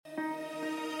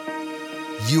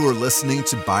You are listening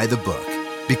to By the Book,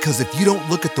 because if you don't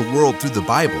look at the world through the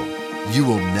Bible, you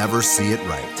will never see it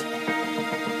right.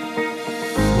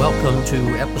 Welcome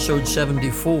to episode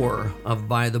 74 of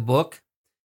By the Book.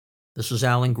 This is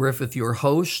Alan Griffith, your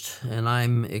host, and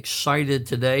I'm excited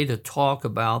today to talk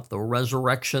about the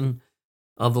resurrection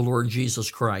of the Lord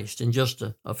Jesus Christ. In just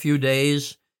a few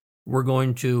days, we're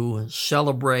going to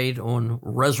celebrate on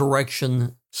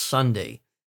Resurrection Sunday,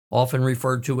 often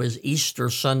referred to as Easter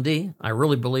Sunday. I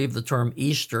really believe the term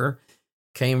Easter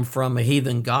came from a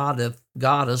heathen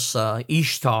goddess,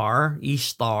 Ishtar,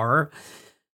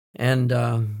 and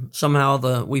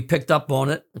somehow we picked up on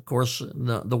it. Of course,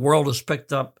 the world has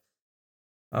picked up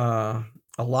a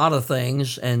lot of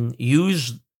things and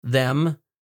used them,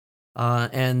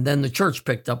 and then the church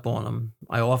picked up on them.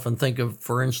 I often think of,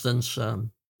 for instance,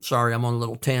 sorry, I'm on a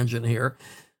little tangent here,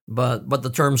 but the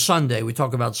term Sunday, we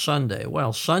talk about Sunday.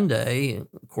 Well, Sunday,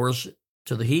 of course,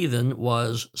 to the heathen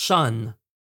was Sun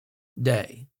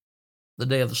Day, the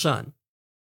day of the sun.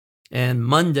 And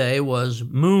Monday was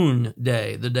Moon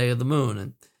Day, the day of the moon.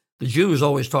 And the Jews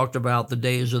always talked about the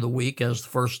days of the week as the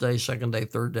first day, second day,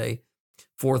 third day,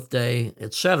 fourth day,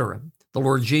 etc. The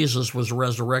Lord Jesus was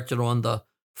resurrected on the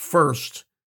first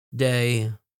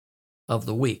day of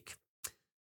the week.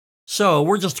 So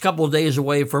we're just a couple of days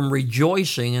away from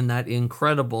rejoicing in that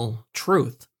incredible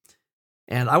truth.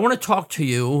 And I want to talk to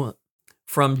you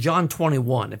from John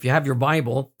 21. If you have your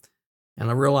Bible, and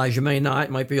I realize you may not,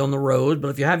 it might be on the road, but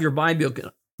if you have your Bible,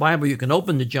 you can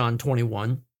open to John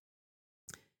 21.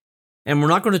 And we're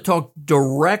not going to talk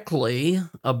directly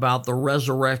about the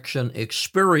resurrection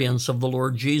experience of the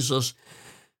Lord Jesus,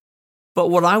 but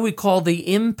what I would call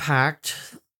the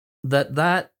impact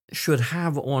that should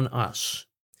have on us.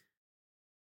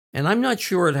 And I'm not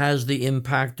sure it has the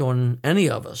impact on any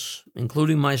of us,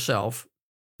 including myself,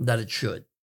 that it should.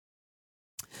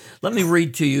 Let me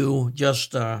read to you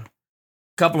just a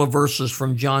couple of verses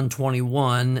from John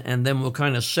 21, and then we'll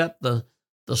kind of set the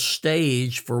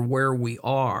stage for where we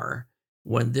are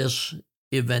when this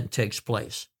event takes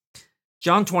place.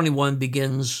 John 21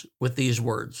 begins with these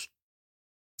words.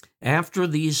 After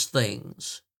these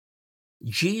things,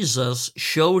 Jesus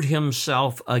showed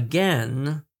himself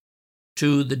again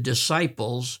to the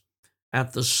disciples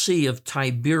at the Sea of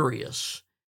Tiberias,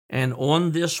 and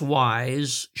on this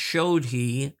wise showed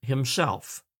he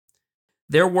himself.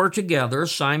 There were together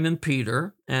Simon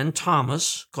Peter and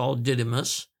Thomas, called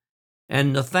Didymus,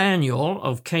 and Nathanael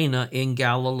of Cana in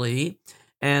Galilee,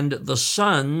 and the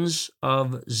sons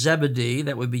of Zebedee,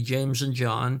 that would be James and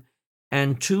John,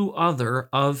 and two other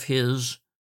of his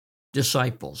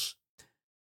disciples.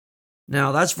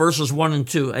 Now that's verses 1 and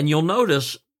 2, and you'll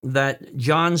notice that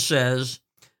John says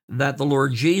that the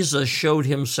Lord Jesus showed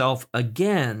himself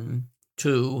again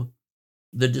to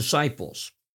the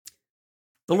disciples.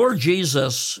 The Lord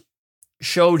Jesus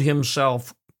showed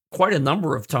himself quite a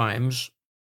number of times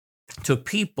to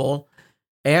people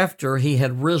after he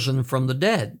had risen from the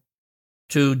dead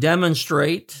to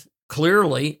demonstrate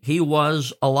clearly he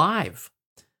was alive.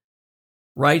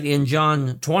 Right in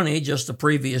John 20, just the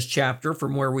previous chapter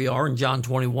from where we are in John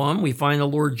 21, we find the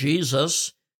Lord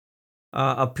Jesus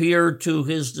appeared to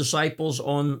his disciples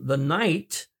on the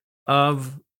night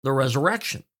of the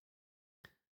resurrection.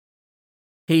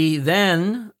 He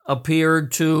then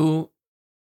appeared to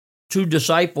two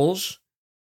disciples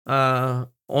on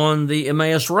the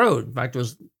Emmaus Road. In fact, it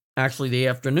was actually the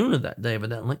afternoon of that day,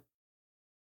 evidently.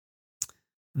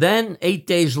 Then 8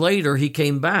 days later, he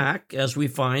came back, as we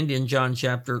find in John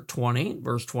chapter 20,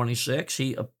 verse 26.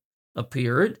 He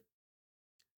appeared.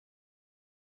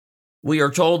 We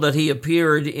are told that he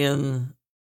appeared in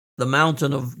the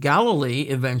mountain of Galilee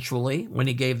eventually when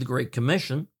he gave the Great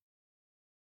Commission.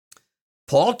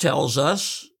 Paul tells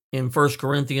us in 1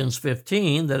 Corinthians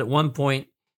 15 that at one point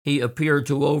he appeared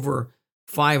to over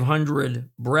 500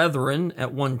 brethren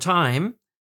at one time.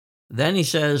 Then he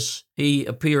says he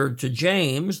appeared to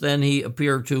James, then he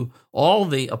appeared to all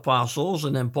the apostles,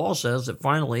 and then Paul says that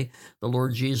finally the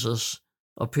Lord Jesus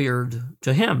appeared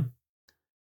to him.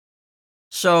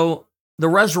 So the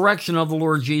resurrection of the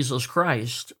Lord Jesus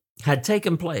Christ had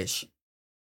taken place.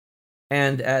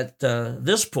 And at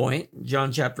this point,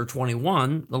 John chapter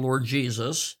 21, the Lord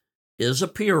Jesus is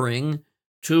appearing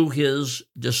to his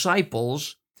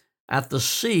disciples at the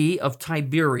Sea of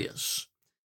Tiberias.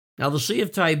 Now, the Sea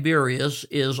of Tiberias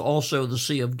is also the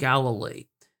Sea of Galilee,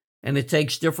 and it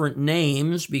takes different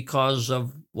names because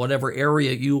of whatever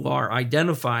area you are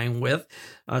identifying with.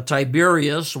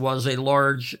 Tiberias was a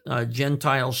large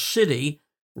Gentile city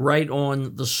right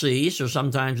on the sea, so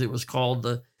sometimes it was called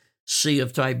the Sea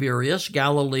of Tiberias.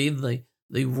 Galilee,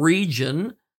 the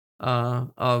region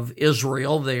of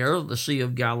Israel there, the Sea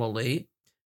of Galilee,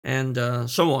 and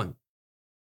so on.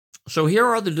 So here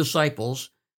are the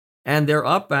disciples, and they're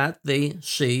up at the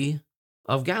Sea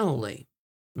of Galilee.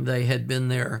 They had been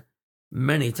there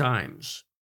many times.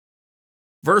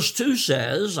 Verse 2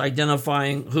 says,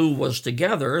 identifying who was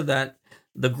together, that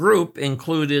the group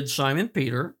included Simon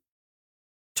Peter,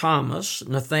 Thomas,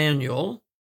 Nathanael,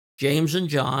 James and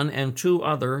John, and 2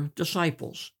 other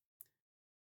disciples.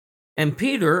 And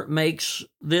Peter makes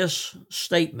this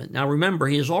statement. Now remember,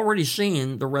 he has already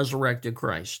seen the resurrected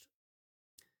Christ.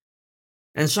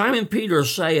 And Simon Peter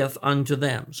saith unto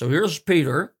them. So here's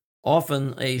Peter,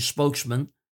 often a spokesman,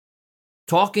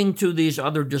 talking to these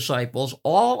other disciples,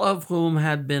 all of whom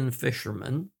had been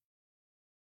fishermen.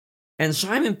 And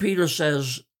Simon Peter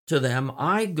says to them,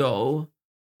 I go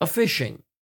a-fishing.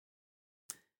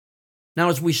 Now,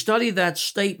 as we study that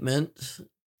statement,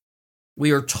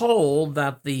 we are told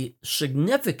that the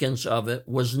significance of it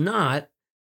was not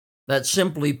that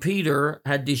simply Peter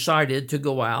had decided to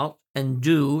go out and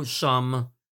do some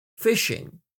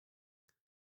fishing.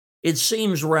 It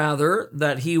seems rather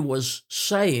that he was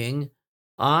saying,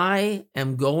 I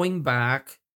am going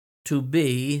back to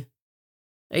be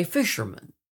a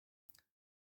fisherman.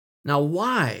 Now,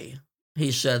 why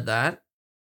he said that,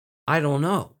 I don't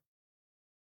know.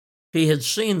 He had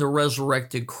seen the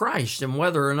resurrected Christ, and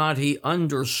whether or not he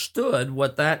understood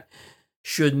what that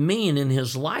should mean in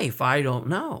his life, I don't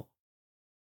know.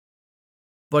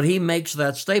 But he makes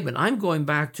that statement, I'm going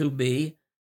back to be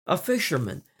a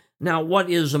fisherman. Now, what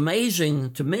is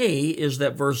amazing to me is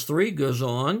that verse 3 goes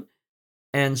on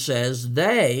and says,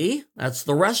 they, that's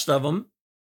the rest of them,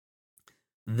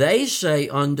 they say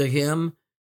unto him,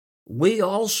 we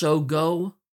also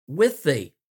go with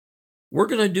thee. We're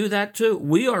going to do that too.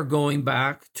 We are going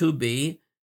back to be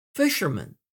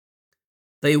fishermen.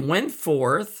 They went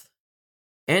forth,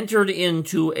 entered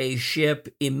into a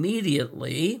ship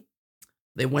immediately.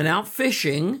 They went out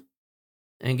fishing,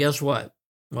 and guess what?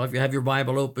 Well, if you have your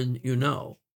Bible open, you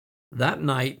know. That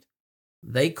night,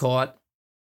 they caught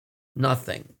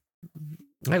nothing.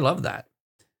 I love that.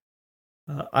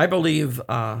 I believe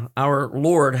our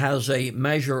Lord has a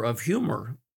measure of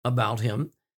humor about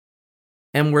him.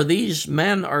 And where these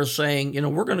men are saying,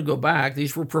 we're going to go back,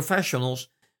 these were professionals,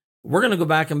 we're going to go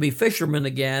back and be fishermen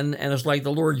again. And it's like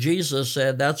the Lord Jesus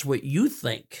said, that's what you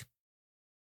think.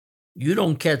 You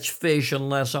don't catch fish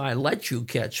unless I let you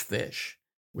catch fish,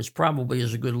 which probably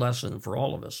is a good lesson for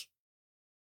all of us.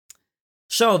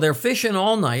 So they're fishing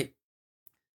all night.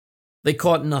 They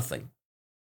caught nothing.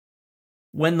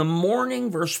 When the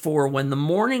morning, verse 4, when the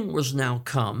morning was now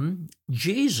come,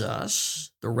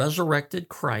 Jesus, the resurrected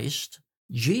Christ,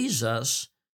 Jesus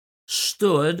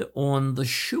stood on the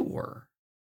shore.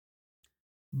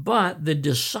 But the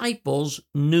disciples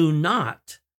knew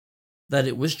not that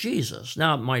it was Jesus.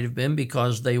 Now, it might have been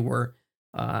because they were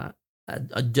a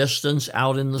distance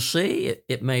out in the sea.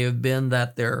 It may have been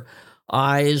that their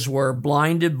eyes were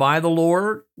blinded by the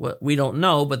Lord. We don't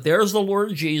know, but there's the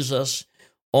Lord Jesus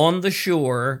on the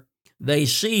shore. They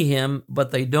see him,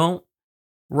 but they don't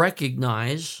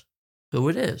recognize who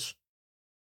it is.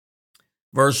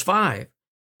 Verse 5,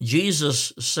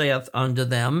 Jesus saith unto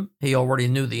them, he already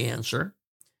knew the answer,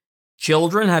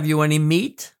 children, have you any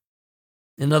meat?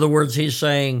 In other words, he's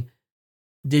saying,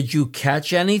 did you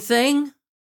catch anything?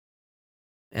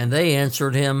 And they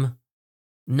answered him,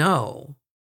 no.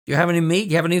 Do you have any meat?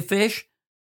 Do you have any fish?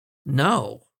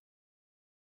 No.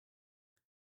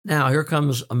 Now, here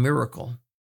comes a miracle.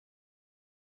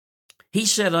 He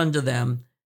said unto them,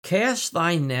 cast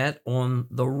thy net on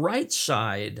the right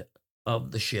side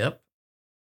of the ship,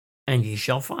 and ye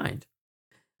shall find.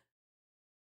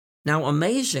 Now,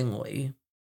 amazingly,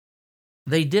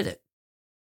 they did it.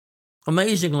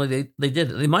 Amazingly, they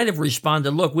did it. They might have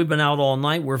responded, look, we've been out all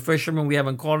night. We're fishermen. We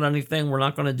haven't caught anything. We're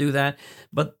not going to do that.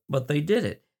 But they did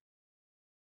it.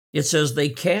 It says, they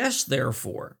cast,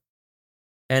 therefore.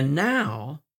 And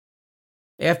now,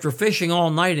 after fishing all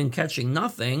night and catching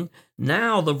nothing,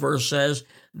 now the verse says,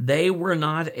 they were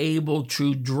not able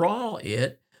to draw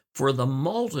it for the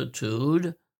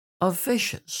multitude of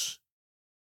fishes.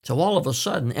 So all of a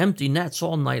sudden, empty nets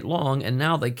all night long, and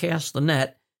now they cast the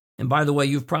net. And by the way,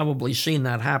 you've probably seen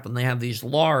that happen. They have these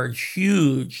large,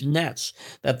 huge nets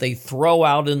that they throw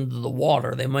out into the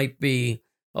water. They might be,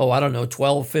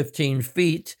 12, 15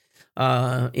 feet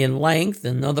in length,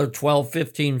 another 12,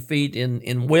 15 feet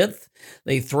in width.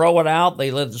 They throw it out,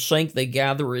 they let it sink, they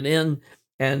gather it in,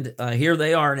 and here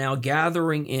they are now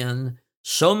gathering in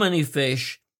so many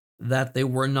fish that they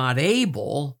were not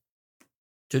able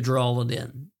to draw it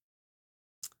in.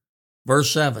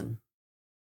 Verse 7,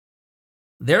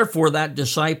 Therefore, that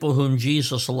disciple whom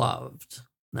Jesus loved,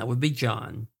 that would be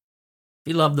John.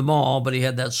 He loved them all, but he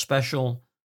had that special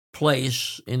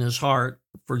place in his heart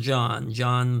for John.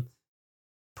 John,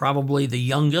 probably the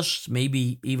youngest,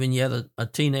 maybe even yet a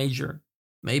teenager,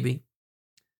 maybe.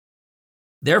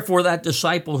 Therefore, that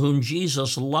disciple whom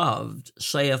Jesus loved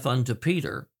saith unto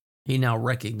Peter, he now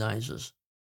recognizes.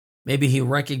 Maybe he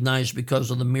recognized because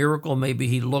of the miracle. Maybe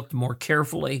he looked more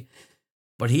carefully.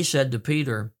 But he said to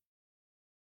Peter,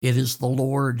 it is the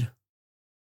Lord.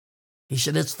 He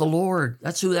said, it's the Lord.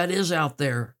 That's who that is out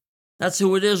there. That's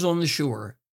who it is on the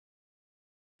shore.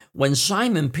 When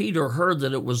Simon Peter heard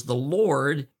that it was the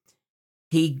Lord,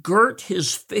 he girt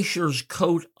his fisher's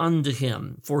coat unto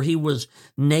him, for he was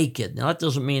naked. Now, that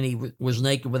doesn't mean he was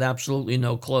naked with absolutely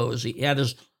no clothes. He had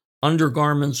his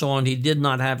undergarments on. He did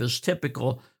not have his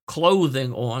typical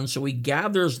clothing on. So he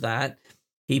gathers that,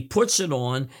 he puts it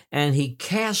on, and he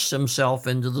casts himself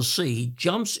into the sea. He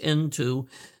jumps into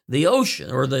the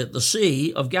ocean or the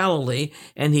Sea of Galilee,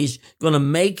 and he's going to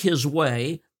make his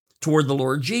way toward the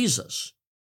Lord Jesus.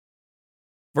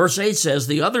 Verse 8 says,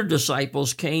 the other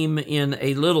disciples came in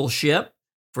a little ship,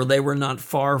 for they were not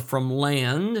far from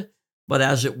land, but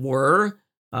as it were,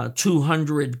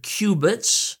 200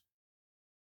 cubits.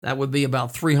 That would be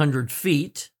about 300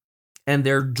 feet. And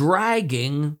they're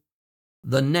dragging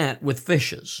the net with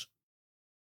fishes.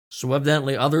 So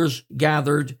evidently others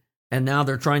gathered, and now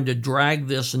they're trying to drag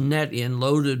this net in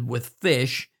loaded with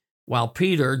fish, while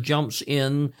Peter jumps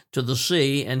in to the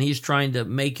sea, and he's trying to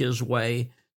make his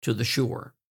way to the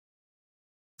shore.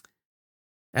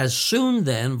 As soon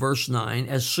then, verse 9,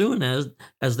 as soon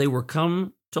as they were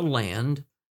come to land,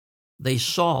 they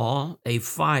saw a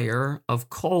fire of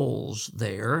coals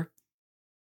there,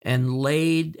 and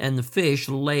the fish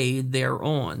laid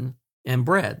thereon, and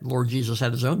bread. Lord Jesus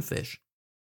had his own fish.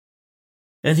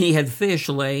 And he had fish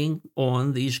laying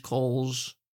on these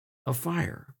coals of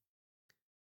fire.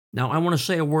 Now, I want to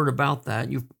say a word about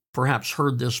that. You've perhaps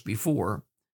heard this before.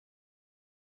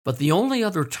 But the only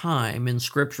other time in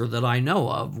Scripture that I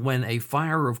know of when a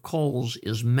fire of coals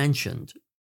is mentioned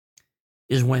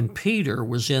is when Peter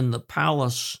was in the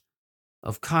palace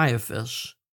of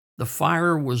Caiaphas. The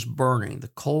fire was burning, the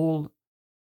coal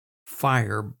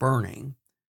fire burning.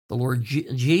 The Lord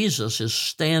Jesus is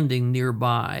standing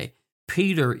nearby.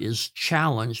 Peter is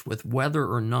challenged with whether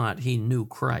or not he knew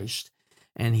Christ.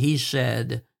 And he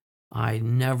said, I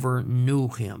never knew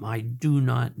him. I do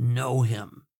not know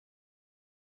him.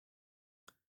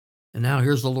 And now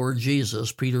here's the Lord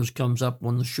Jesus. Peter comes up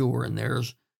on the shore, and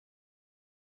there's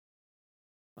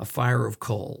a fire of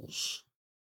coals.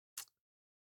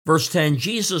 Verse 10,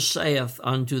 Jesus saith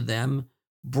unto them,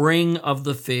 bring of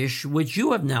the fish which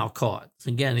you have now caught.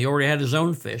 Again, he already had his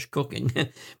own fish cooking,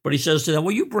 but he says to them,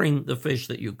 well, you bring the fish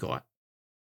that you caught.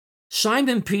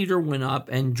 Simon Peter went up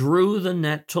and drew the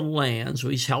net to land. So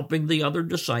he's helping the other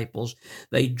disciples.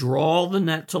 They draw the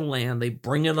net to land. They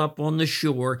bring it up on the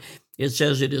shore. It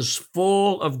says it is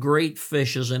full of great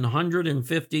fishes,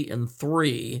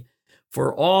 153.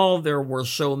 For all there were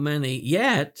so many,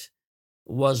 yet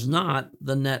was not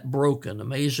the net broken.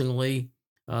 Amazingly,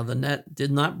 the net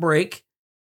did not break.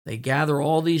 They gather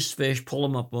all these fish, pull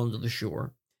them up onto the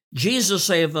shore. Jesus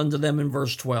saith unto them in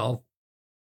verse 12,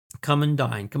 come and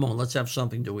dine. Come on, let's have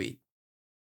something to eat.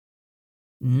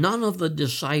 None of the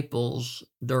disciples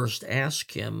durst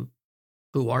ask him,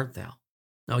 who art thou?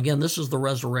 Now again, this is the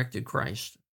resurrected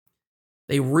Christ.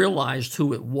 They realized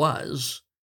who it was,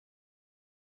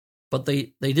 but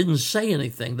they didn't say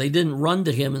anything. They didn't run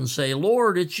to him and say,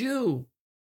 Lord, it's you.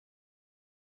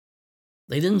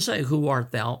 They didn't say, who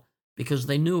art thou? Because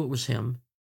they knew it was him.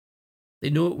 They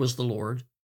knew it was the Lord.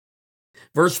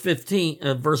 Verse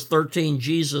 13,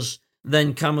 Jesus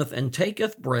then cometh and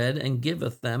taketh bread and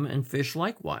giveth them, and fish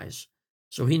likewise.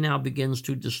 So he now begins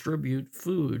to distribute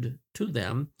food to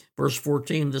them. Verse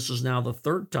 14, this is now the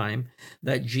third time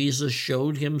that Jesus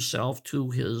showed himself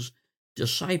to his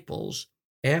disciples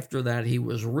after that he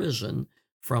was risen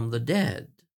from the dead.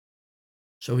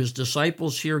 So his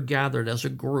disciples here gathered as a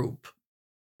group,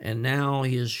 and now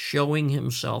he is showing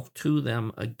himself to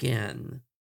them again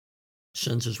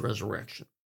since his resurrection.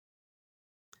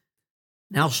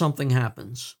 Now something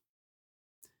happens.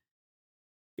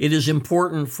 It is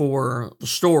important for the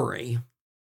story.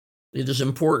 It is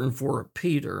important for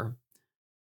Peter.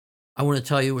 I want to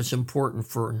tell you it's important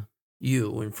for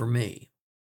you and for me.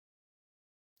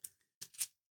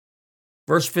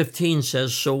 Verse 15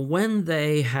 says, so when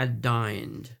they had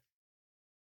dined,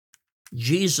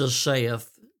 Jesus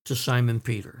saith to Simon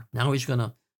Peter. Now he's going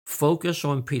to focus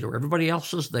on Peter. Everybody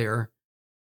else is there,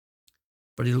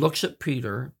 but he looks at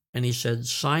Peter and he said,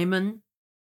 Simon,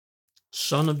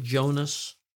 son of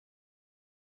Jonas,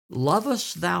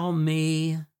 lovest thou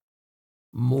me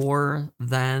more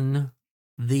than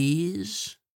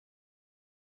these?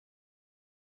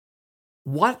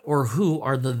 What or who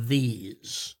are the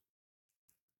these?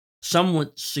 Some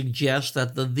would suggest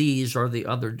that the these are the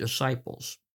other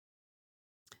disciples.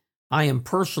 I am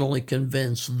personally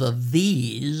convinced the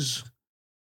these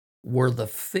were the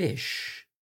fish,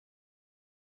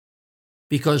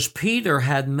 because Peter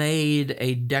had made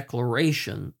a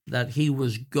declaration that he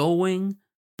was going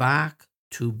back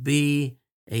to be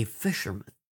a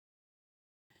fisherman.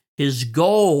 His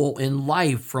goal in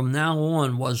life from now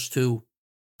on was to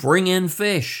bring in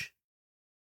fish.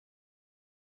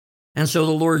 And so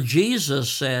the Lord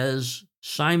Jesus says,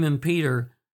 Simon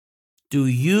Peter, do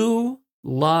you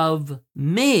love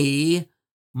me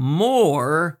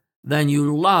more than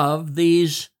you love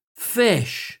these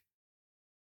fish?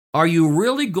 Are you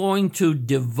really going to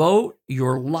devote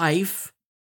your life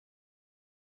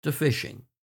to fishing?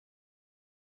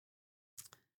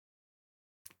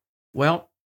 Well,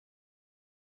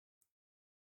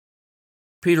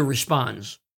 Peter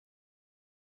responds,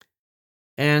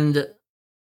 and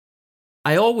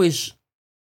I always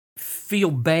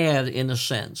feel bad in a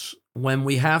sense when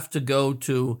we have to go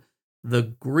to the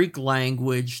Greek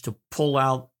language to pull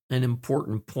out an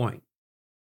important point.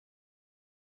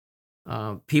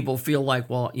 People feel like,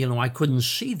 well, I couldn't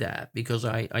see that because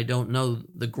I don't know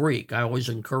the Greek. I always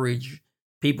encourage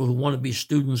people who want to be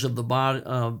students of the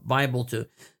Bible to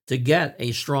get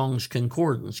a Strong's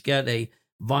Concordance, get a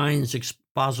Vine's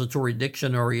Expository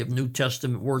Dictionary of New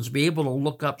Testament words, be able to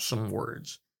look up some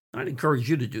words. I'd encourage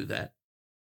you to do that.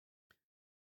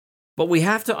 But we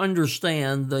have to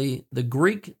understand the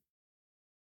Greek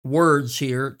words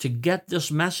here to get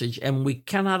this message, and we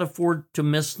cannot afford to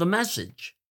miss the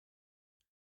message.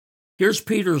 Here's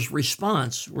Peter's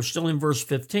response. We're still in verse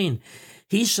 15.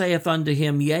 He saith unto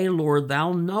him, Yea, Lord,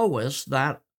 thou knowest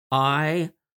that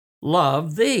I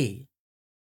love thee.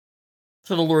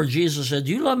 So the Lord Jesus said,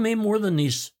 do you love me more than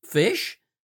these fish?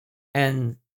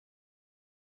 And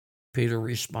Peter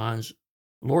responds,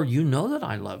 Lord, you know that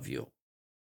I love you.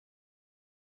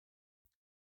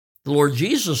 The Lord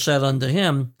Jesus said unto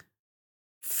him,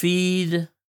 feed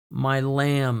my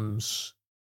lambs.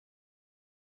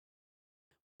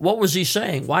 What was he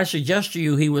saying? Well, I suggest to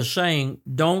you he was saying,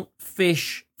 don't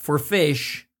fish for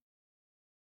fish.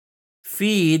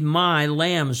 Feed my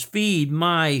lambs, feed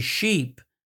my sheep,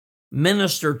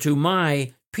 minister to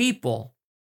my people.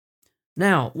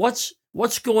 Now, what's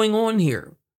going on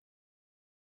here?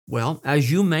 Well,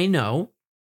 as you may know,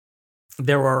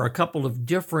 there are a couple of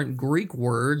different Greek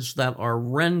words that are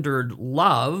rendered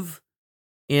love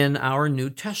in our New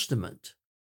Testament.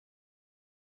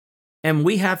 And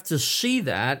we have to see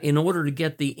that in order to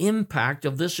get the impact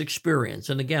of this experience.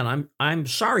 And again, I'm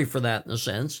sorry for that in a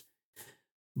sense,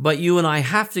 but you and I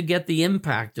have to get the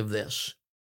impact of this.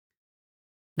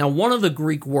 Now, one of the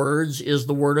Greek words is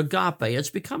the word agape.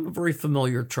 It's become a very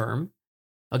familiar term,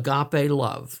 agape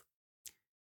love.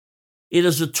 It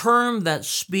is a term that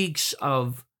speaks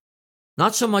of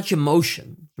not so much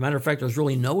emotion. As a matter of fact, there's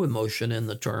really no emotion in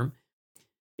the term.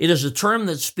 It is a term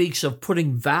that speaks of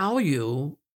putting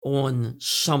value on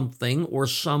something or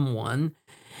someone,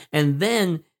 and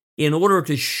then in order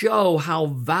to show how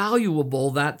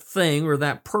valuable that thing or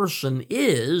that person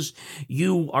is,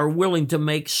 you are willing to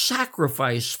make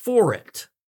sacrifice for it.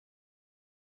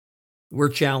 We're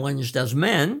challenged as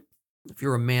men, if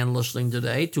you're a man listening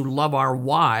today, to love our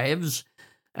wives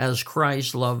as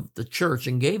Christ loved the church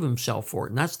and gave himself for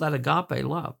it. And that's that agape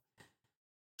love.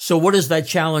 So what is that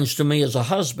challenge to me as a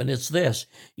husband? It's this: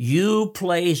 you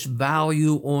place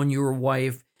value on your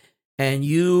wife and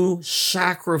you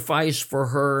sacrifice for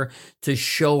her to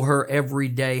show her every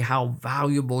day how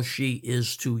valuable she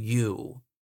is to you.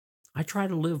 I try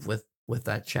to live with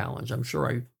that challenge. I'm sure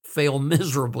I fail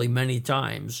miserably many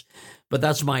times, but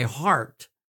that's my heart.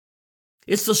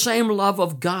 It's the same love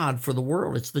of God for the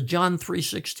world. It's the John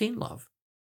 3:16 love.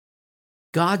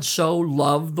 God so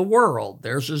loved the world.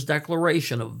 There's his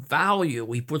declaration of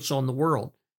value he puts on the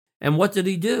world. And what did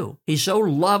he do? He so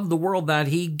loved the world that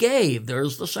he gave.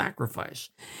 There's the sacrifice.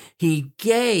 He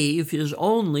gave his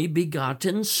only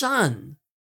begotten Son.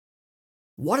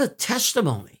 What a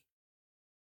testimony.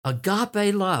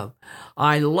 Agape love.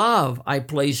 I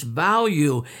place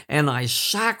value, and I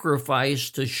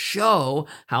sacrifice to show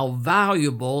how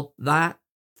valuable that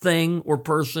thing or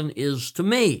person is to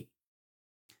me.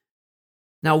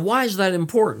 Now, why is that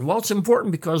important? Well, it's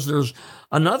important because there's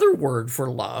another word for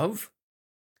love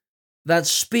that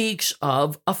speaks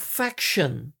of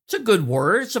affection. It's a good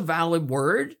word. It's a valid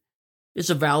word. It's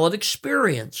a valid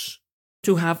experience.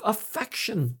 to have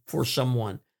affection for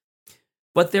someone.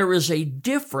 But there is a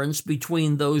difference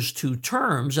between those two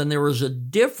terms, and there is a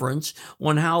difference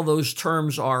on how those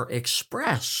terms are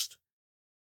expressed.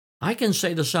 I can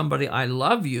say to somebody, I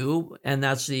love you, and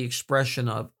that's the expression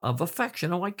of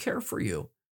affection. Oh, I care for you.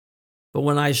 But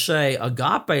when I say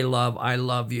agape love, I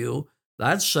love you,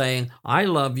 that's saying, I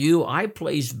love you, I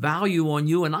place value on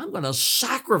you, and I'm going to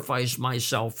sacrifice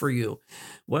myself for you.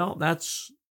 Well,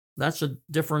 that's a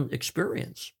different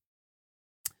experience.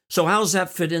 So how does that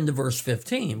fit into verse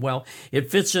 15? Well, it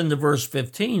fits into verse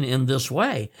 15 in this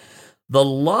way. The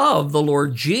love the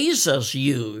Lord Jesus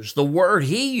used, the word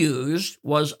he used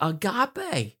was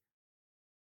agape.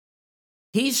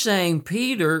 He's saying,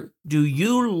 Peter, do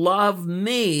you love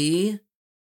me?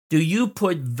 Do you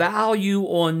put value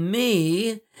on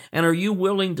me? And are you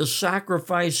willing to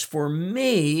sacrifice for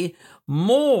me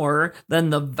more than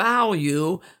the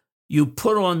value you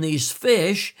put on these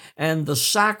fish and the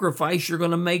sacrifice you're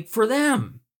going to make for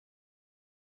them?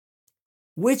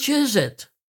 Which is it?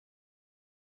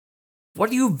 What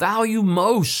do you value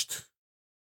most?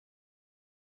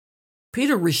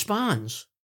 Peter responds.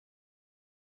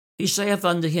 He saith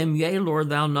unto him, Yea, Lord,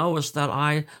 thou knowest that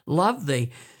I love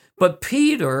thee. But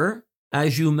Peter,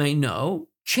 as you may know,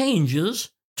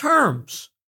 changes terms.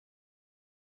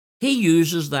 He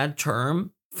uses that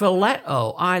term,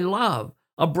 phileo, I love,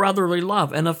 a brotherly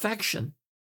love and affection.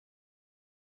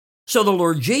 So the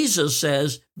Lord Jesus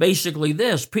says basically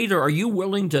this, Peter, are you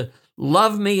willing to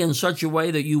love me in such a way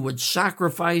that you would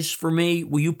sacrifice for me?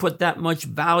 Will you put that much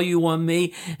value on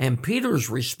me? And Peter's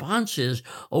response is,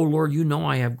 oh Lord, you know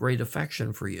I have great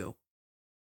affection for you.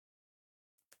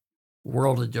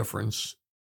 World of difference.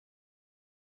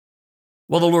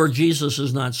 Well, the Lord Jesus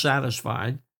is not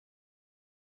satisfied.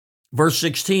 Verse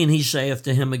 16, he saith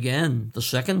to him again the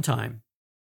second time,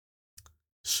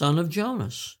 Son of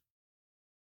Jonas,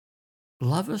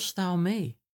 lovest thou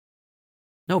me?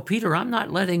 No, Peter, I'm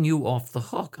not letting you off the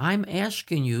hook. I'm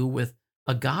asking you with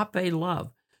agape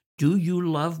love, do you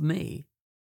love me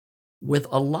with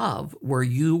a love where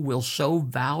you will so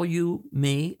value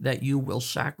me that you will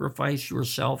sacrifice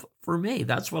yourself for me?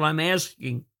 That's what I'm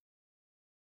asking.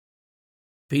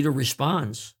 Peter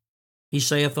responds. He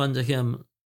saith unto him,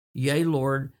 Yea,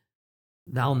 Lord,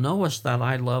 thou knowest that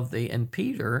I love thee. And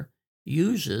Peter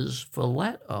uses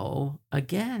phileo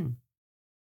again.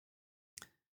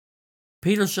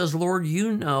 Peter says, Lord,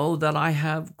 you know that I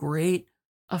have great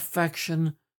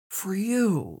affection for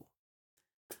you.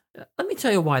 Let me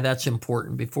tell you why that's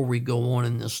important before we go on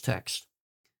in this text.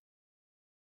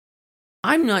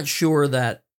 I'm not sure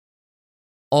that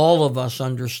all of us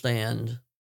understand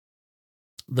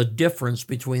the difference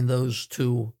between those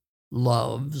two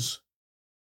loves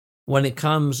when it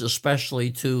comes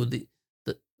especially to the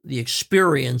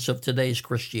experience of today's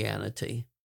Christianity.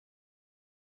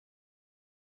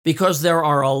 Because there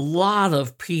are a lot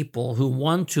of people who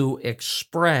want to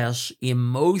express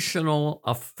emotional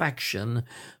affection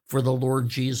for the Lord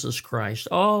Jesus Christ.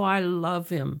 Oh, I love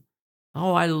him.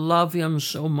 Oh, I love him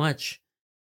so much.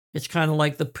 It's kind of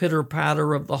like the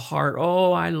pitter-patter of the heart.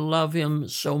 Oh, I love him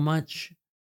so much.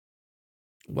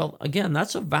 Well, again,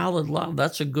 that's a valid love.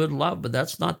 That's a good love, but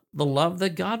that's not the love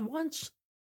that God wants.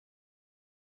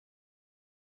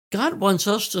 God wants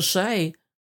us to say,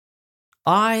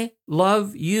 I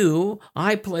love you,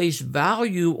 I place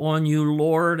value on you,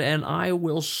 Lord, and I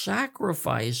will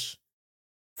sacrifice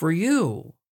for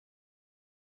you.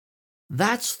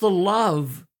 That's the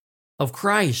love of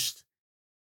Christ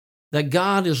that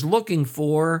God is looking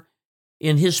for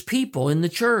in his people, in the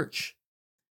church.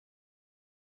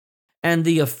 And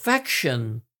the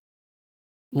affection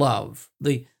love,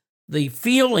 the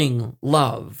feeling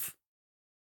love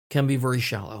can be very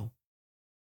shallow.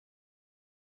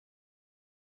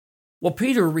 Well,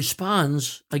 Peter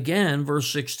responds again,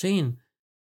 verse 16,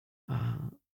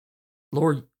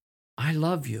 Lord, I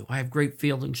love you. I have great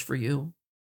feelings for you.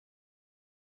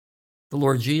 The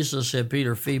Lord Jesus said,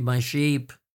 Peter, feed my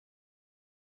sheep.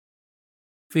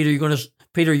 Peter,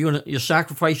 you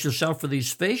sacrifice yourself for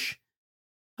these fish?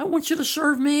 I want you to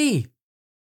serve me.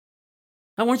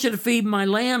 I want you to feed my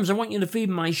lambs. I want you to feed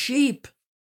my sheep.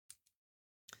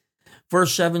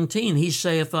 Verse 17, he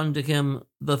saith unto him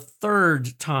the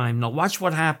third time. Now watch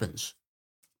what happens.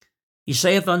 He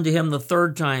saith unto him the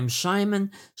third time,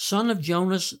 Simon, son of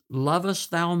Jonas, lovest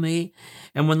thou me?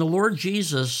 And when the Lord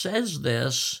Jesus says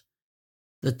this,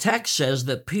 the text says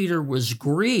that Peter was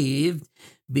grieved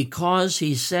because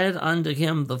he said unto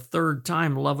him the third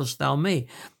time, lovest thou me?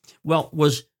 Well,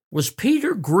 was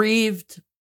Peter grieved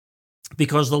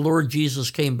because the Lord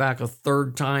Jesus came back a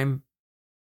third time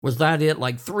Was that it?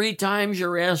 Like 3 times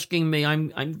you're asking me.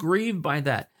 I'm grieved by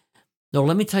that. No,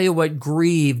 let me tell you what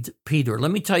grieved Peter.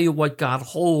 Let me tell you what got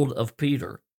hold of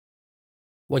Peter.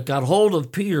 What got hold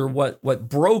of Peter, what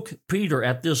broke Peter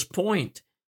at this point,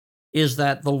 is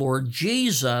that the Lord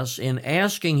Jesus, in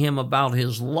asking him about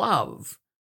his love,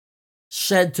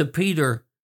 said to Peter,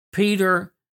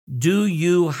 Peter, do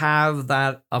you have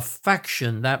that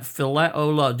affection, that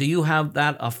phileo love? Do you have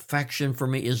that affection for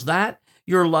me? Is that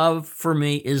your love for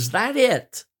me? Is that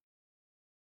it?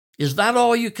 Is that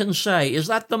all you can say? Is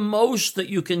that the most that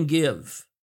you can give?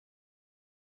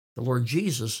 The Lord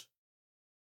Jesus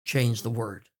changed the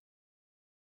word.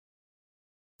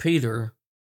 Peter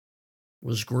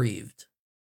was grieved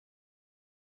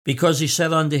because he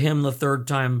said unto him the 3rd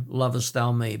time, lovest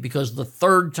thou me? Because the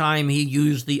 3rd time he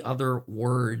used the other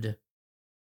word.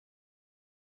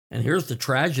 And here's the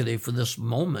tragedy for this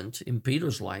moment in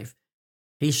Peter's life.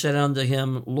 He said unto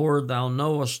him, Lord, thou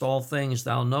knowest all things.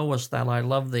 Thou knowest that I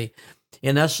love thee.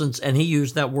 In essence, and he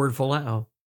used that word phileo.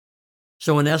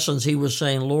 So in essence, he was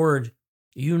saying, Lord,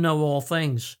 you know all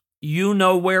things. You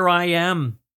know where I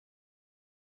am.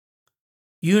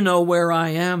 You know where I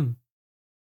am.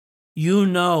 You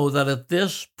know that at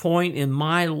this point in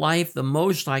my life, the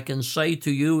most I can say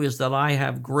to you is that I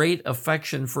have great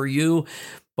affection for you,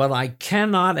 but I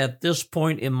cannot at this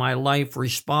point in my life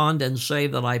respond and say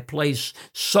that I place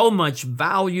so much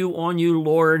value on you,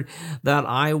 Lord, that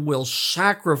I will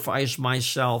sacrifice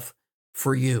myself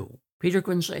for you. Peter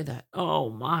couldn't say that. Oh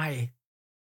my.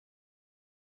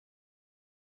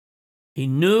 He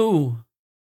knew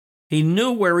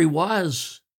where he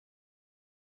was,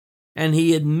 and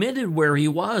he admitted where he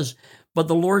was, but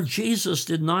the Lord Jesus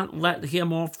did not let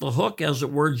him off the hook, as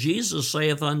it were. Jesus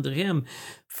saith unto him,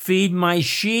 feed my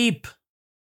sheep.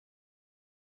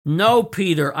 No,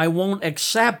 Peter, I won't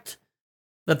accept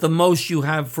that the most you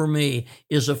have for me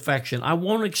is affection. I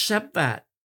won't accept that.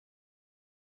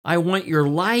 I want your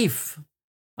life.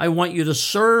 I want you to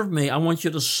serve me. I want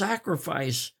you to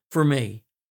sacrifice for me.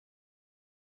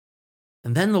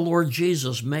 And then the Lord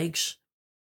Jesus makes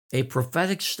a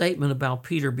prophetic statement about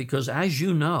Peter, because as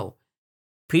you know,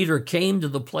 Peter came to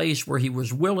the place where he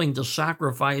was willing to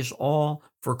sacrifice all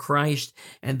for Christ,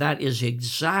 and that is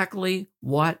exactly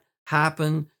what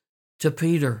happened to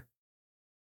Peter.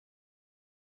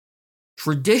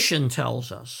 Tradition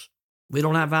tells us, we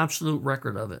don't have absolute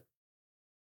record of it,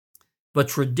 but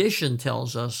tradition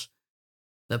tells us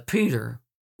that Peter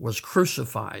was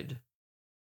crucified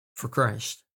for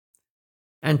Christ.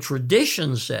 And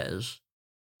tradition says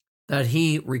that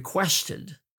he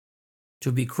requested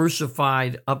to be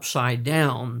crucified upside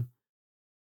down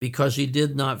because he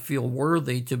did not feel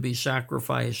worthy to be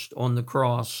sacrificed on the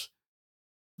cross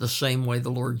the same way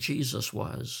the Lord Jesus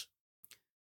was.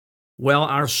 Well,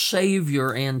 our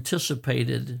Savior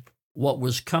anticipated what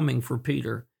was coming for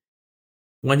Peter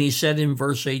when he said in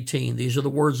verse 18, these are the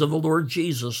words of the Lord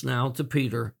Jesus now to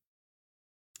Peter.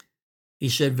 He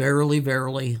said, verily,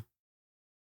 verily,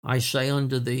 I say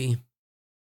unto thee,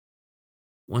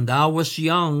 when thou wast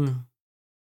young,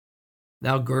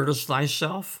 thou girdest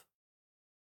thyself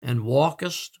and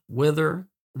walkest whither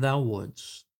thou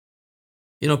wouldst.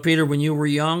 You know, Peter, when you were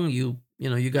young, you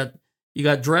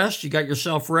got dressed, you got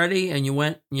yourself ready, and you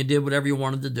went and you did whatever you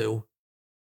wanted to do.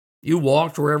 You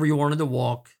walked wherever you wanted to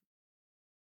walk.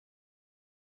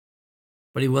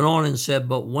 But he went on and said,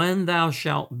 but when thou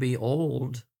shalt be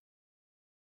old,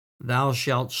 thou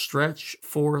shalt stretch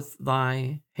forth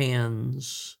thy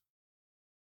hands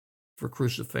for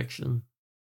crucifixion.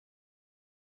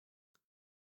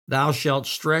 Thou shalt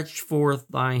stretch forth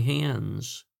thy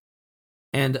hands,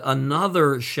 and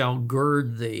another shall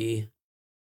gird thee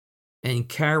and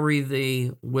carry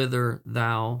thee whither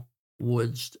thou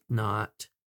wouldst not.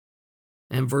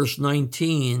 And verse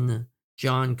 19,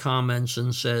 John comments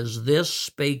and says, this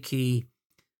spake he,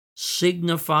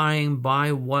 signifying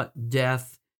by what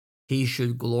death he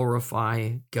should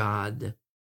glorify God.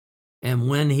 And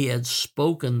when he had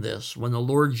spoken this, when the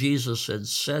Lord Jesus had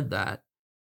said that,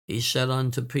 he said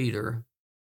unto Peter,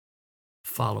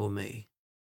 follow me.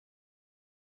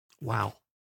 Wow.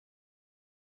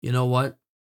 You know what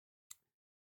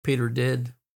Peter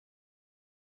did?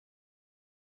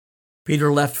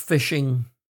 Peter left fishing.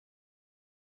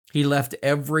 He left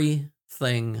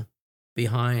everything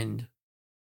behind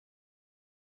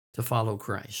to follow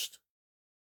Christ.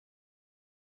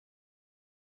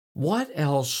 What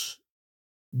else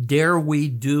dare we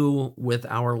do with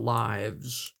our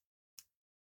lives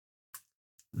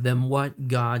than what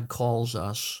God calls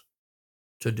us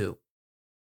to do?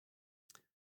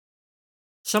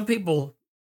 Some people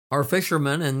are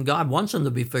fishermen, and God wants them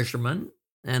to be fishermen.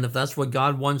 And if that's what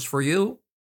God wants for you,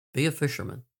 Be a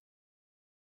fisherman.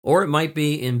 Or it might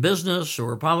be in business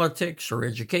or politics or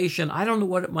education. I don't know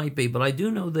what it might be, but I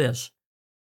do know this.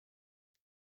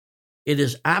 It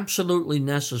is absolutely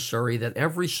necessary that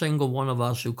every single one of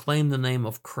us who claim the name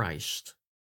of Christ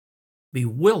be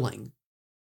willing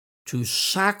to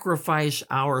sacrifice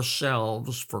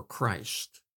ourselves for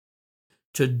Christ,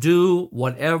 to do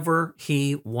whatever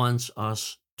He wants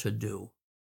us to do.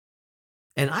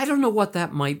 And I don't know what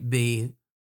that might be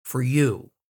for you.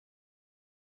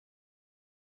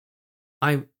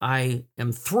 I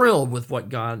am thrilled with what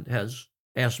God has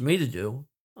asked me to do.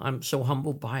 I'm so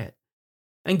humbled by it.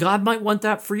 And God might want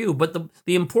that for you. But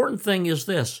the important thing is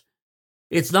this.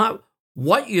 It's not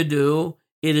what you do.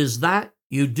 It is that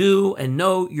you do and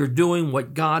know you're doing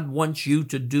what God wants you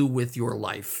to do with your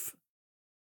life.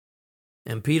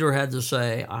 And Peter had to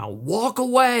say, I'll walk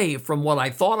away from what I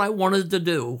thought I wanted to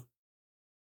do,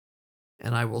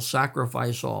 and I will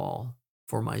sacrifice all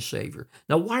for my Savior.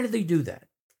 Now, why did they do that?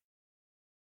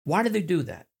 Why did they do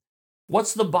that?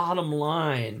 What's the bottom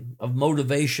line of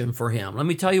motivation for him? Let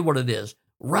me tell you what it is.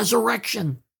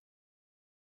 Resurrection.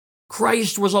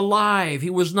 Christ was alive. He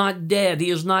was not dead. He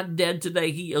is not dead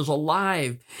today. He is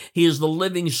alive. He is the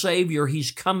living Savior.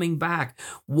 He's coming back.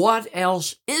 What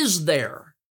else is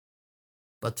there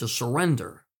but to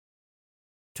surrender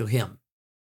to Him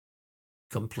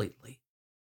completely?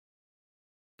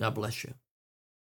 God bless you.